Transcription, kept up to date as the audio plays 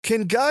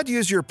Can God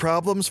use your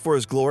problems for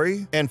His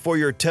glory and for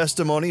your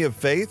testimony of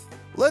faith?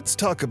 Let's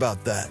talk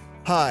about that.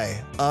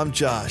 Hi, I'm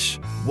Josh.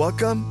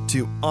 Welcome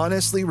to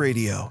Honestly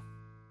Radio.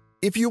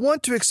 If you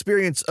want to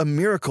experience a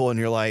miracle in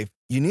your life,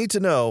 you need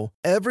to know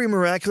every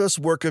miraculous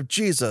work of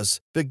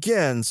Jesus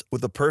begins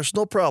with a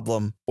personal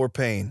problem or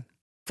pain.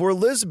 For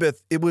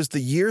Elizabeth, it was the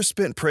years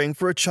spent praying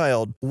for a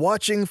child,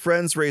 watching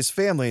friends raise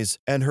families,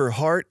 and her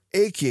heart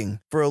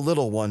aching for a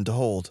little one to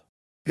hold.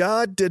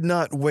 God did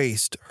not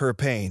waste her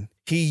pain.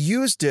 He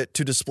used it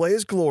to display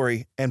His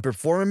glory and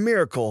perform a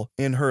miracle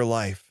in her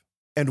life.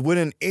 And when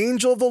an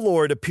angel of the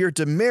Lord appeared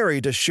to Mary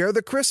to share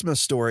the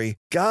Christmas story,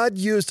 God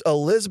used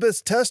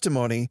Elizabeth's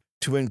testimony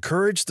to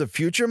encourage the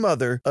future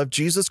mother of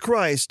Jesus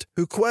Christ,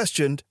 who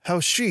questioned how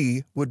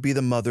she would be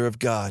the mother of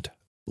God.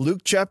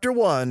 Luke chapter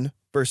 1,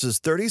 verses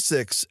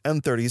 36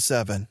 and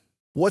 37.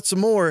 What's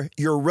more,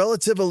 your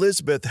relative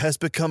Elizabeth has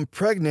become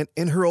pregnant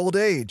in her old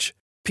age.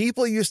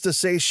 People used to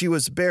say she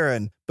was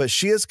barren, but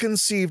she has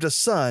conceived a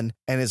son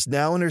and is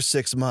now in her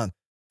 6th month.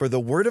 For the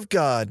word of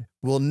God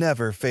will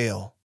never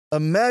fail.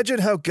 Imagine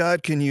how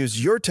God can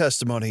use your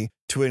testimony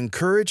to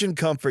encourage and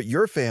comfort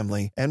your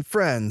family and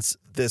friends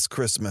this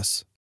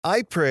Christmas.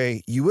 I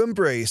pray you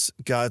embrace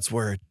God's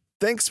Word.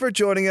 Thanks for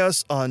joining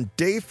us on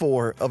Day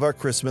 4 of our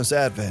Christmas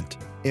Advent.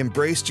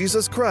 Embrace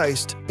Jesus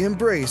Christ.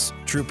 Embrace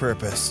true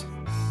purpose.